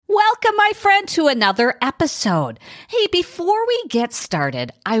Welcome, my friend, to another episode. Hey, before we get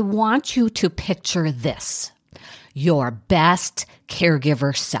started, I want you to picture this: your best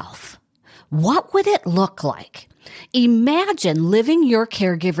caregiver self. What would it look like? Imagine living your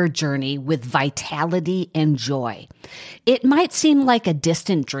caregiver journey with vitality and joy. It might seem like a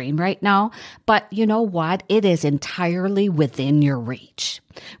distant dream right now, but you know what? It is entirely within your reach.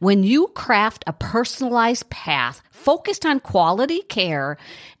 When you craft a personalized path focused on quality care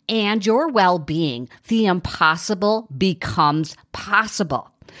and your well-being, the impossible becomes possible.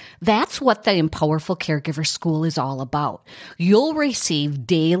 That's what the Empowerful Caregiver School is all about. You'll receive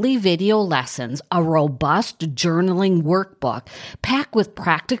daily video lessons, a robust journaling workbook packed with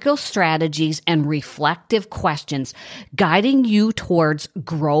practical strategies and reflective questions, guiding you towards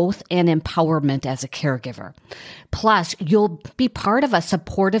growth and empowerment as a caregiver. Plus, you'll be part of a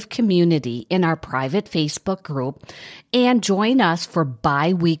supportive community in our private Facebook group and join us for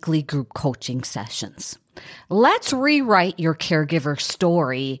bi-weekly group coaching sessions. Let's rewrite your caregiver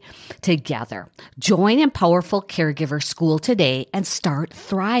story together. Join Empowerful Caregiver School today and start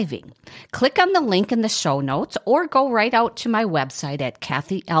thriving. Click on the link in the show notes or go right out to my website at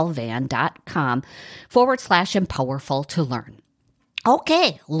kathylvan.com/empowerful to learn.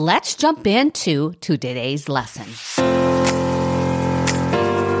 Okay, let's jump into today's lesson.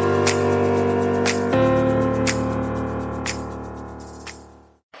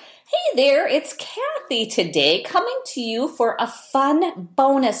 Hey there, it's Kathy today, coming to you for a fun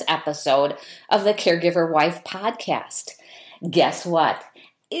bonus episode of the Caregiver Wife podcast. Guess what?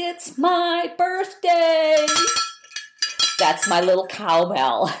 It's my birthday! That's my little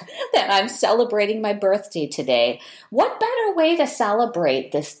cowbell that I'm celebrating my birthday today. What better way to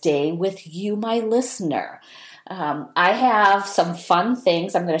celebrate this day with you, my listener? I have some fun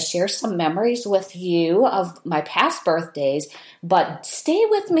things. I'm going to share some memories with you of my past birthdays, but stay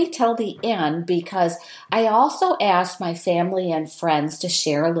with me till the end because I also asked my family and friends to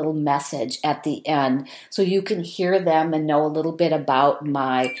share a little message at the end so you can hear them and know a little bit about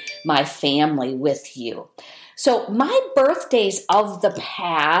my family with you. So my birthdays of the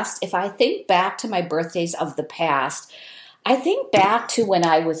past, if I think back to my birthdays of the past, I think back to when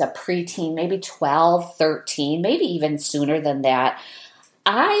I was a preteen, maybe 12, 13, maybe even sooner than that.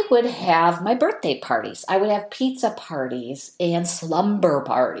 I would have my birthday parties. I would have pizza parties and slumber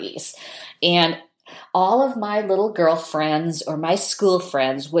parties. And all of my little girlfriends or my school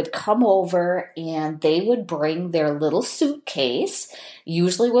friends would come over and they would bring their little suitcase.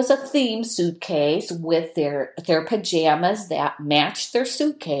 Usually was a theme suitcase with their pajamas that matched their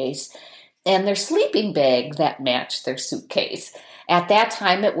suitcase and their sleeping bag that matched their suitcase. At that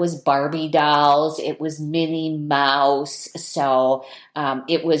time, it was Barbie dolls, it was Minnie Mouse, so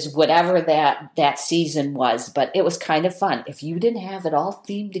it was whatever that season was, but it was kind of fun. If you didn't have it all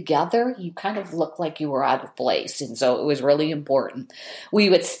themed together, you kind of looked like you were out of place, and so it was really important. We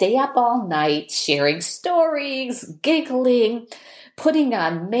would stay up all night sharing stories, giggling, putting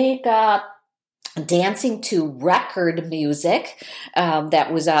on makeup, dancing to record music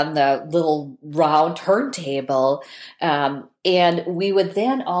that was on the little round turntable. And we would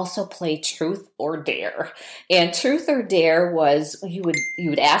then also play Truth or Dare. And Truth or Dare was you would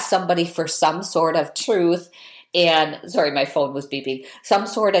ask somebody for some sort of truth. And sorry, my phone was beeping. Some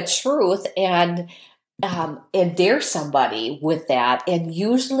sort of truth and dare somebody with that. And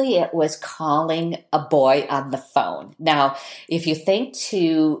usually it was calling a boy on the phone. Now, if you think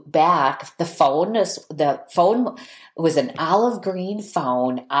back, the phone was an olive green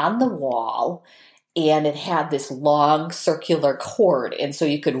phone on the wall, and it had this long circular cord. And so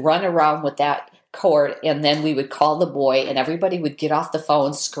you could run around with that cord, and then we would call the boy, and everybody would get off the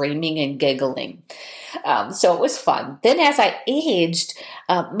phone screaming and giggling. So it was fun. Then as I aged,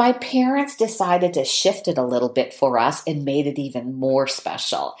 my parents decided to shift it a little bit for us and made it even more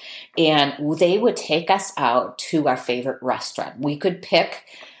special. And they would take us out to our favorite restaurant. We could pick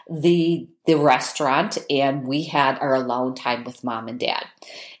the restaurant, and we had our alone time with mom and dad.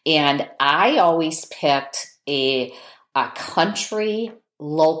 And I always picked a country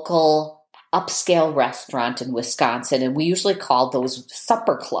local upscale restaurant in Wisconsin, and we usually called those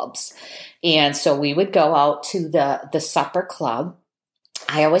supper clubs. And so we would go out to the supper club.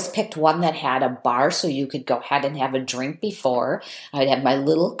 I always picked one that had a bar so you could go ahead and have a drink before. I'd have my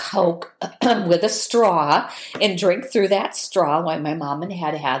little Coke with a straw and drink through that straw while my mom and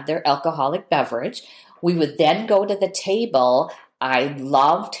dad had their alcoholic beverage. We would then go to the table I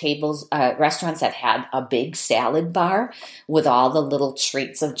love restaurants that had a big salad bar with all the little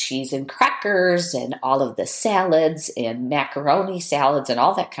treats of cheese and crackers and all of the salads and macaroni salads and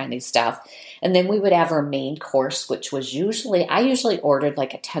all that kind of stuff. And then we would have our main course, which was I usually ordered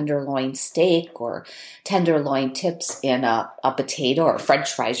like a tenderloin steak or tenderloin tips in a potato or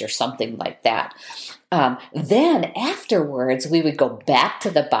French fries or something like that. Then afterwards, we would go back to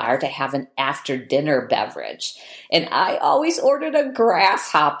the bar to have an after dinner beverage. And I always ordered a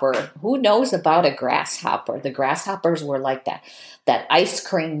grasshopper. Who knows about a grasshopper? The grasshoppers were like that ice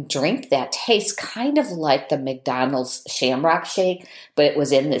cream drink that tastes kind of like the McDonald's Shamrock Shake, but it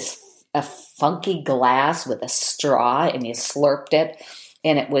was in a funky glass with a straw, and you slurped it,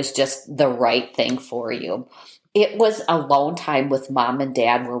 and it was just the right thing for you. It was alone time with Mom and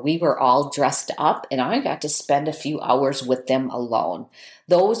Dad where we were all dressed up, and I got to spend a few hours with them alone.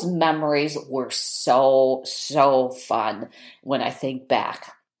 Those memories were so, so fun when I think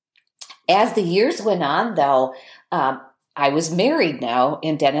back. As the years went on, though, I was married now,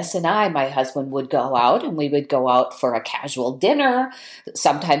 and Dennis and my husband, would go out, and we would go out for a casual dinner.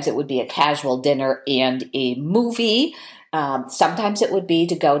 Sometimes it would be a casual dinner and a movie. Sometimes it would be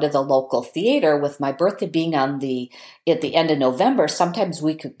to go to the local theater. With my birthday being at the end of November, sometimes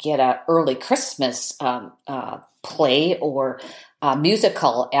we could get an early Christmas play or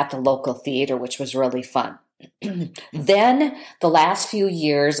musical at the local theater, which was really fun. Then the last few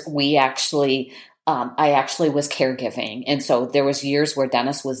years, I actually was caregiving. And so there was years where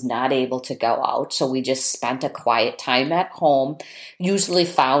Dennis was not able to go out. So we just spent a quiet time at home, usually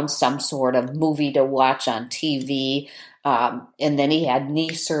found some sort of movie to watch on TV. And then he had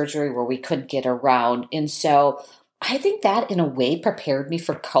knee surgery where we couldn't get around. And so I think that in a way prepared me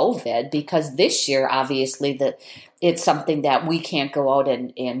for COVID, because this year, obviously, it's something that we can't go out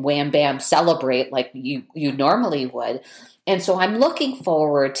and wham bam celebrate like you normally would. And so I'm looking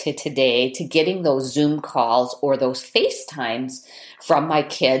forward to today to getting those Zoom calls or those FaceTimes from my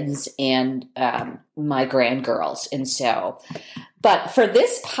kids and my grandgirls. And so, but for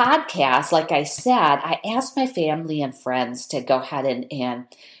this podcast, like I said, I asked my family and friends to go ahead and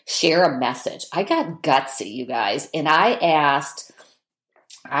share a message. I got gutsy, you guys, and I asked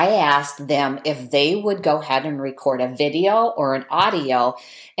them if they would go ahead and record a video or an audio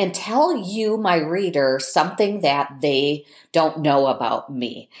and tell you, my reader, something that they don't know about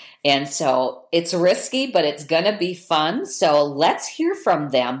me. And so it's risky, but it's going to be fun. So let's hear from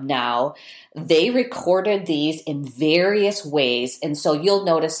them now. They recorded these in various ways. And so you'll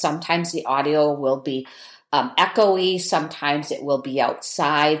notice sometimes the audio will be echoey, sometimes it will be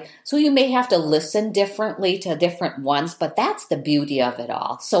outside. So you may have to listen differently to different ones, but that's the beauty of it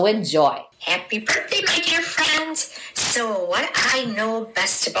all. So enjoy. Happy birthday, my dear friends. So what I know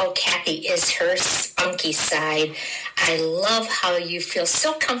best about Kathy is her spunky side. I love how you feel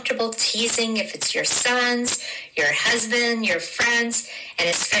so comfortable teasing if it's your sons, your husband, your friends, and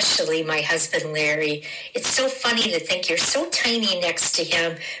especially my husband, Larry. It's so funny to think you're so tiny next to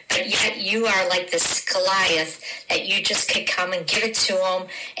him, but yet you are like this Goliath that you just could come and give it to him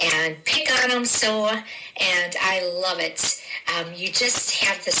and pick on him and I love it. You just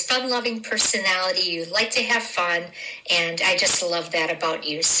have this fun-loving personality. You like to have fun, and I just love that about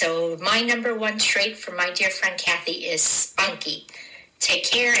you. So my number one trait for my dear friend Kathy is spunky. Take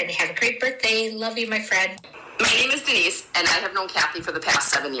care and have a great birthday. Love you, my friend. My name is Denise, and I have known Kathy for the past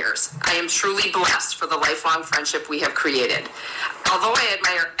 7 years. I am truly blessed for the lifelong friendship we have created. Although I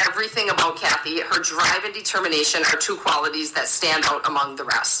admire everything about Kathy, her drive and determination are two qualities that stand out among the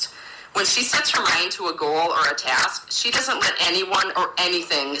rest. When she sets her mind to a goal or a task, she doesn't let anyone or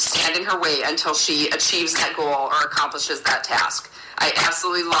anything stand in her way until she achieves that goal or accomplishes that task. I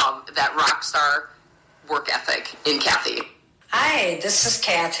absolutely love that rock star work ethic in Kathy. Hi, this is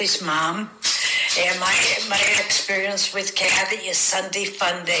Kathy's mom, and my experience with Kathy is Sunday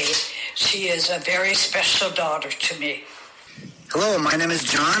Fun Day. She is a very special daughter to me. Hello, my name is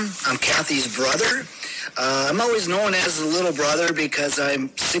John. I'm Kathy's brother. I'm always known as the little brother because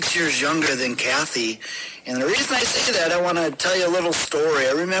I'm 6 years younger than Kathy. And the reason I say that, I want to tell you a little story.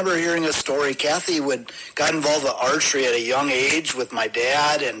 I remember hearing a story. Kathy got involved with archery at a young age with my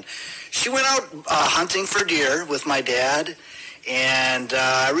dad, and she went out hunting for deer with my dad. And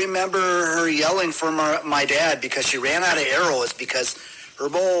I remember her yelling for my dad because she ran out of arrows because her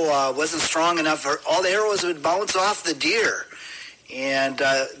bow wasn't strong enough. All the arrows would bounce off the deer. And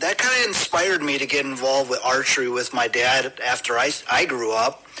that kind of inspired me to get involved with archery with my dad after I grew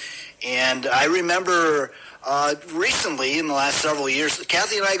up. And I remember recently, in the last several years,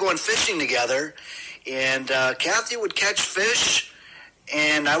 Kathy and I going fishing together. And Kathy would catch fish,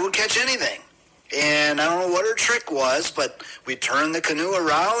 and I would catch anything. And I don't know what her trick was, but we'd turn the canoe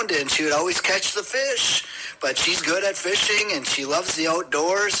around and she would always catch the fish. But she's good at fishing and she loves the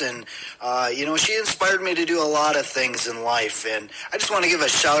outdoors. And, she inspired me to do a lot of things in life. And I just want to give a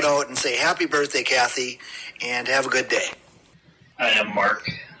shout out and say happy birthday, Kathy, and have a good day. I am Mark.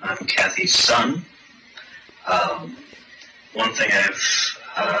 I'm Kathy's son. One thing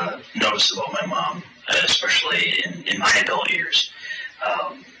I've noticed about my mom, especially in my adult years,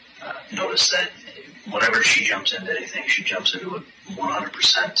 noticed that whenever she jumps into anything, she jumps into it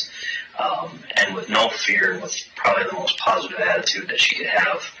 100%, and with no fear, with probably the most positive attitude that she could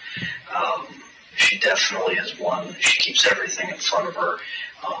have. She definitely is one. She keeps everything in front of her.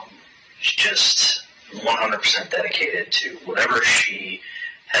 She's just 100% dedicated to whatever she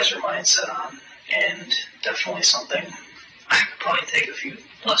has her mind set on, and definitely something I could probably take a few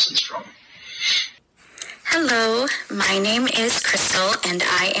lessons from. Hello, my name is Crystal, and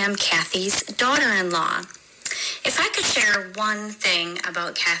I am Kathy's daughter-in-law. If I could share one thing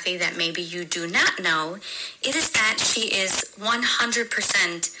about Kathy that maybe you do not know, it is that she is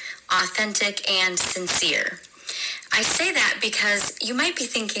 100% authentic and sincere. I say that because you might be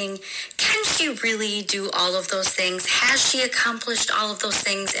thinking, can she really do all of those things? Has she accomplished all of those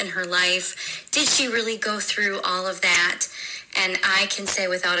things in her life? Did she really go through all of that? And I can say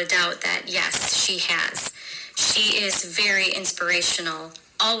without a doubt that yes, she has. She is very inspirational,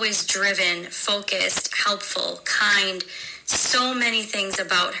 always driven, focused, helpful, kind, so many things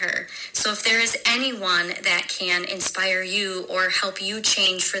about her. So if there is anyone that can inspire you or help you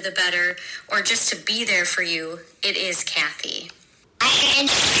change for the better or just to be there for you, it is Kathy. And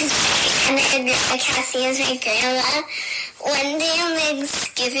Kathy is my grandma. One day on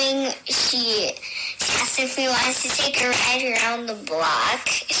Thanksgiving, she asked if we wanted to take a ride around the block.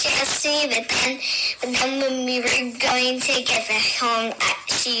 She asked me, but then when we were going to get back home,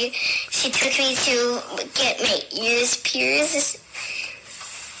 she took me to get my ears pierced,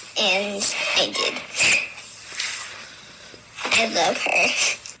 and I did. I love her.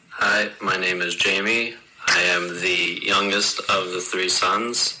 Hi, my name is Jamie. I am the youngest of the three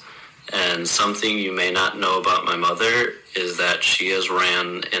sons, and something you may not know about my mother is that she has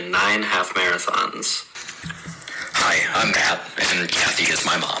ran in 9 half marathons. Hi, I'm Matt, and Kathy is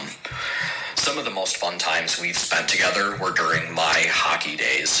my mom. Some of the most fun times we've spent together were during my hockey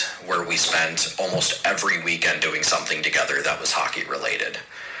days, where we spent almost every weekend doing something together that was hockey related.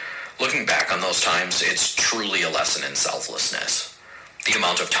 Looking back on those times, it's truly a lesson in selflessness. The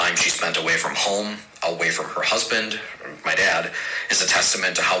amount of time she spent away from home, away from her husband, my dad, is a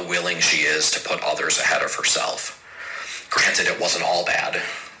testament to how willing she is to put others ahead of herself. Granted, it wasn't all bad.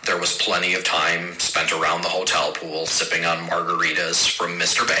 There was plenty of time spent around the hotel pool sipping on margaritas from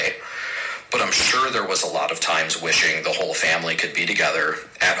Mr. Bay, but I'm sure there was a lot of times wishing the whole family could be together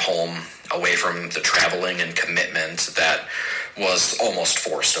at home, away from the traveling and commitment that was almost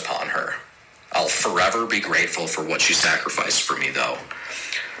forced upon her. I'll forever be grateful for what she sacrificed for me, though.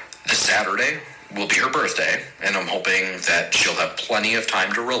 This Saturday will be her birthday, and I'm hoping that she'll have plenty of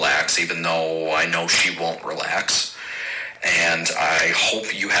time to relax, even though I know she won't relax. And I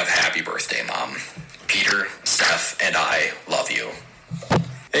hope you have a happy birthday, Mom. Peter, Steph, and I love you.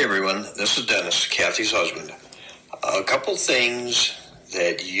 Hey, everyone. This is Dennis, Kathy's husband. A couple things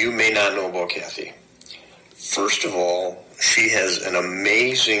that you may not know about Kathy. First of all, she has an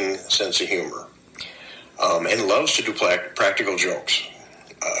amazing sense of humor and loves to do practical jokes.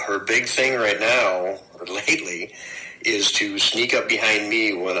 Her big thing right now, or lately, is to sneak up behind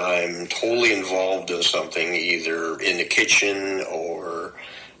me when I'm totally involved in something, either in the kitchen or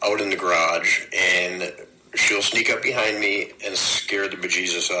out in the garage, and she'll sneak up behind me and scare the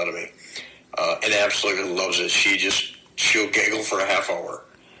bejesus out of me, and absolutely loves it. She'll giggle for a half hour.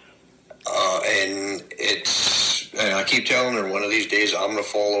 And I keep telling her one of these days I'm going to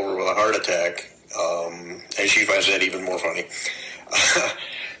fall over with a heart attack, and she finds that even more funny.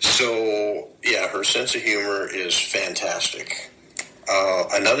 So, yeah, her sense of humor is fantastic.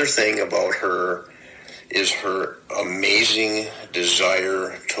 Another thing about her is her amazing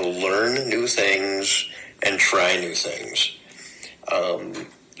desire to learn new things and try new things.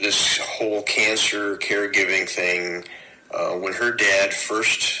 This whole cancer caregiving thing, when her dad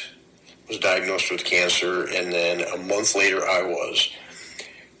first was diagnosed with cancer, and then a month later I was,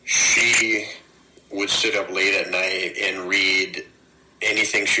 she would sit up late at night and read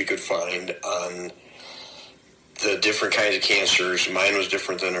anything she could find on the different kinds of cancers. Mine was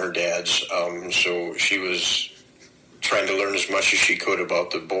different than her dad's, so she was trying to learn as much as she could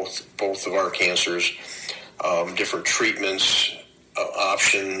about both of our cancers, different treatments,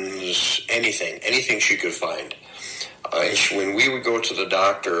 options, anything she could find. When we would go to the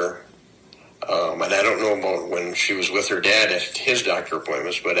doctor, And I don't know about when she was with her dad at his doctor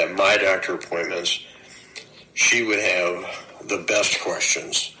appointments, but at my doctor appointments, she would have the best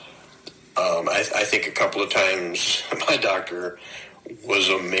questions. I think a couple of times my doctor was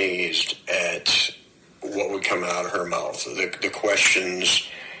amazed at what would come out of her mouth, the questions,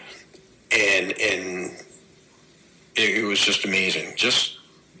 and it was just amazing just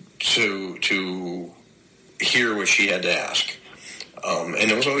to hear what she had to ask. And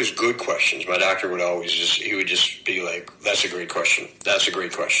it was always good questions. My doctor would always he would just be like, that's a great question. That's a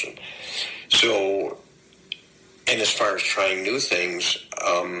great question. So, and as far as trying new things,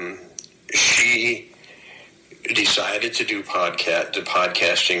 she decided to do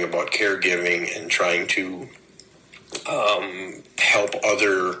podcasting about caregiving and trying to help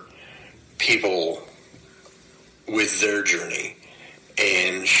other people with their journey.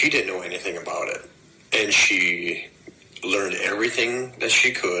 And she didn't know anything about it. And she learned everything that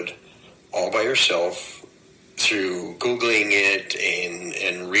she could all by herself through Googling it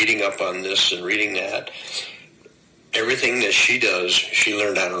and reading up on this and reading that. Everything that she does, she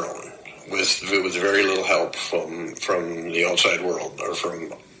learned on her own with very little help from the outside world or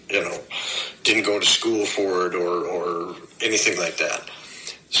from, didn't go to school for it or anything like that.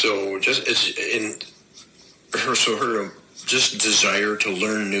 So just it's in her just desire to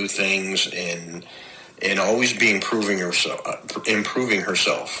learn new things and always be improving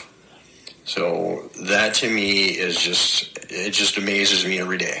herself. So that to me is it just amazes me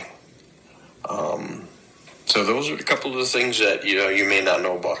every day. So those are a couple of the things that you may not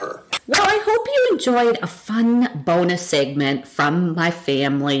know about her. Well, I hope you enjoyed a fun bonus segment from my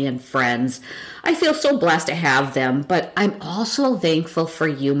family and friends. I feel so blessed to have them, but I'm also thankful for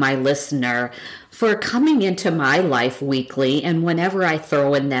you, my listener, for coming into my life weekly and whenever I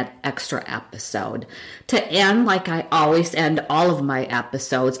throw in that extra episode. To end like I always end all of my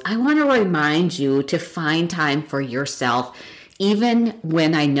episodes, I want to remind you to find time for yourself, even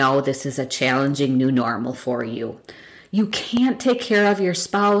when I know this is a challenging new normal for you. You can't take care of your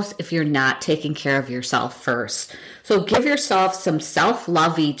spouse if you're not taking care of yourself first. So give yourself some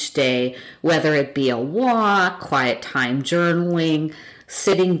self-love each day, whether it be a walk, quiet time journaling,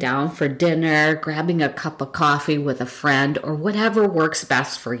 sitting down for dinner, grabbing a cup of coffee with a friend, or whatever works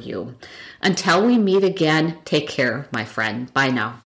best for you. Until we meet again, take care, my friend. Bye now.